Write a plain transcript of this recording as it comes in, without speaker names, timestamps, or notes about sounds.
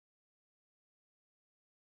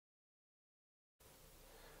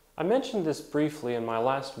I mentioned this briefly in my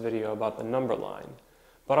last video about the number line,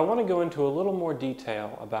 but I want to go into a little more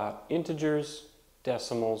detail about integers,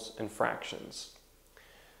 decimals, and fractions.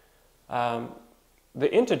 The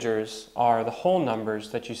integers are the whole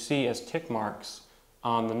numbers that you see as tick marks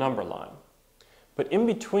on the number line. But in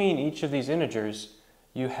between each of these integers,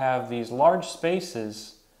 you have these large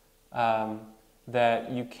spaces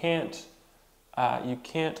that you can't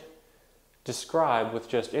describe with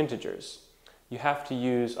just integers. You have to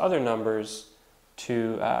use other numbers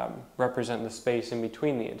to represent the space in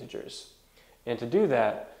between the integers. And to do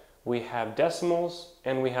that, we have decimals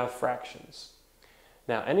and we have fractions.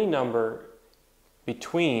 Now, any number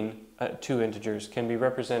between two integers can be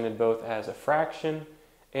represented both as a fraction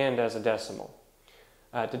and as a decimal.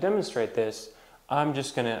 To demonstrate this, I'm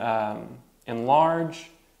just going to enlarge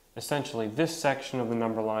essentially this section of the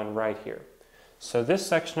number line right here. So this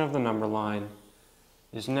section of the number line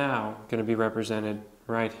is now going to be represented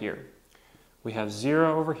right here. We have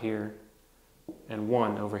 0 over here and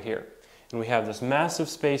 1 over here. And we have this massive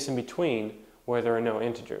space in between where there are no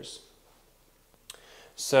integers.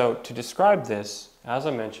 So to describe this, as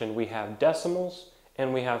I mentioned, we have decimals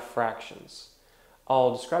and we have fractions.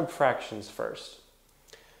 I'll describe fractions first.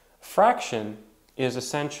 Fraction is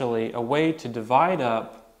essentially a way to divide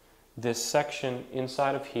up this section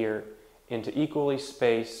inside of here into equally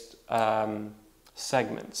spaced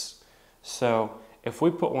segments. So if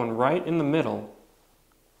we put one right in the middle,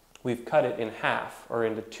 we've cut it in half or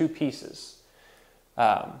into two pieces.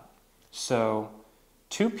 So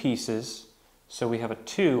two pieces, so we have a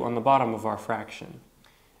 2 on the bottom of our fraction.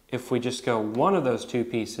 If we just go one of those two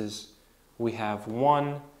pieces, we have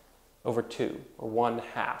 1 over 2, or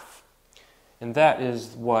 1/2. And that is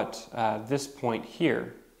what this point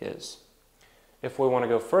here is. If we want to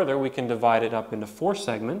go further, we can divide it up into 4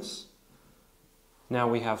 segments. Now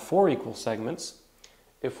we have 4 equal segments.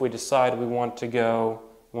 If we decide we want to go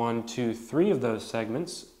 1, 2, 3 of those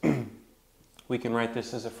segments, we can write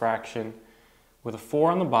this as a fraction with a 4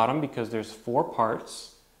 on the bottom because there's 4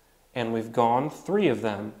 parts, and we've gone 3 of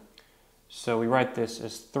them. So we write this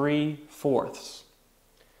as 3/4.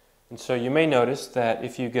 And so you may notice that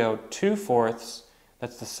if you go 2/4,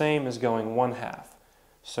 that's the same as going 1/2.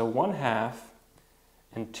 So 1/2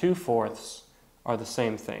 and 2/4 are the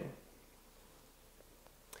same thing.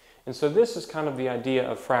 And so this is kind of the idea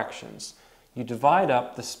of fractions. You divide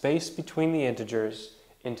up the space between the integers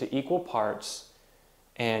into equal parts,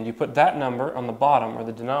 and you put that number on the bottom, or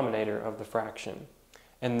the denominator of the fraction.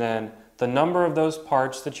 And then the number of those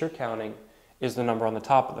parts that you're counting is the number on the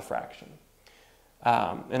top of the fraction.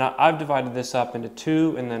 And I've divided this up into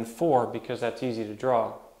 2 and then 4 because that's easy to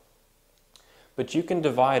draw. But you can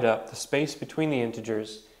divide up the space between the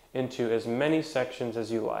integers into as many sections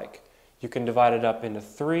as you like. You can divide it up into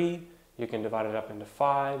 3, you can divide it up into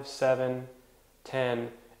 5, 7,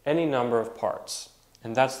 10, any number of parts.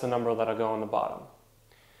 And that's the number that'll go on the bottom.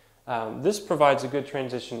 This provides a good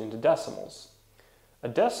transition into decimals. A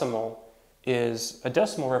decimal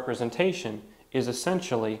representation is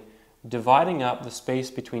essentially dividing up the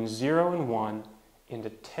space between 0 and 1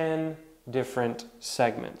 into 10 different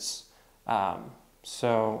segments.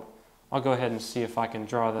 So I'll go ahead and see if I can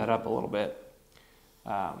draw that up a little bit.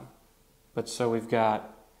 But so we've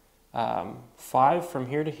got 5 from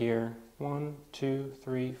here to here, 1, 2,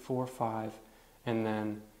 3, 4, 5, and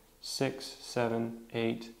then 6, 7,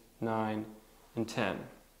 8, 9, and 10.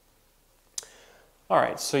 All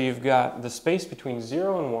right, so you've got the space between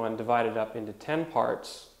 0 and 1 divided up into 10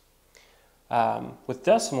 parts. With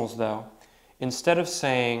decimals, though, instead of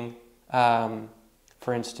saying,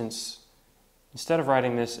 for instance, instead of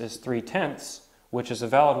writing this as 3/10, which is a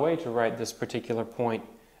valid way to write this particular point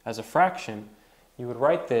as a fraction, you would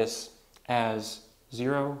write this as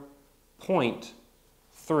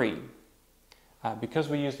 0.3. Because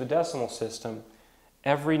we use the decimal system,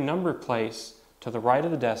 every number place to the right of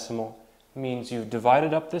the decimal means you've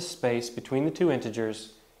divided up this space between the two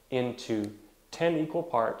integers into 10 equal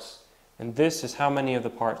parts, and this is how many of the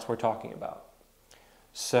parts we're talking about.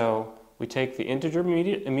 So we take the integer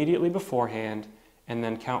immediately beforehand and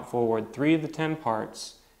then count forward 3 of the 10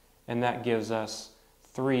 parts, and that gives us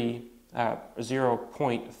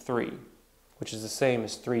 0.3, which is the same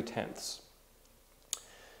as 3/10.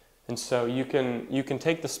 And so you can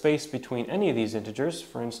take the space between any of these integers.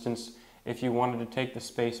 For instance, if you wanted to take the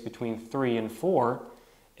space between 3 and 4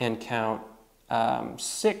 and count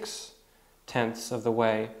 6/10 of the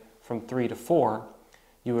way from 3 to 4,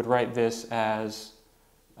 you would write this as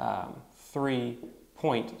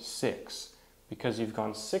 3.6, because you've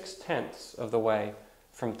gone 6/10 of the way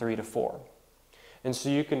from 3 to 4. And so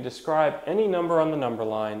you can describe any number on the number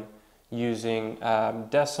line using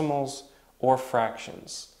decimals or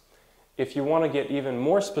fractions. If you want to get even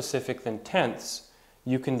more specific than tenths,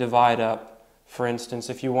 you can divide up, for instance,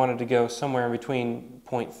 if you wanted to go somewhere in between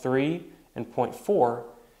 0.3 and 0.4,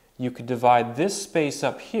 you could divide this space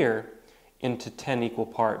up here into 10 equal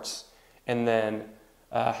parts, and then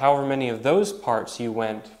however many of those parts you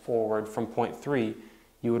went forward from 0.3,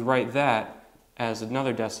 you would write that as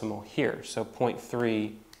another decimal here, so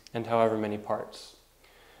 0.3 and however many parts.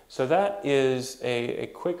 So that is a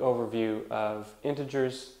quick overview of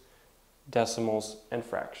integers, decimals, and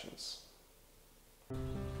fractions.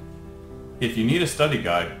 If you need a study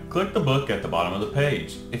guide, click the book at the bottom of the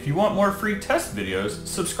page. If you want more free test videos,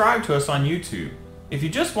 subscribe to us on YouTube. If you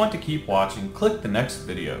just want to keep watching, click the next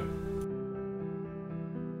video.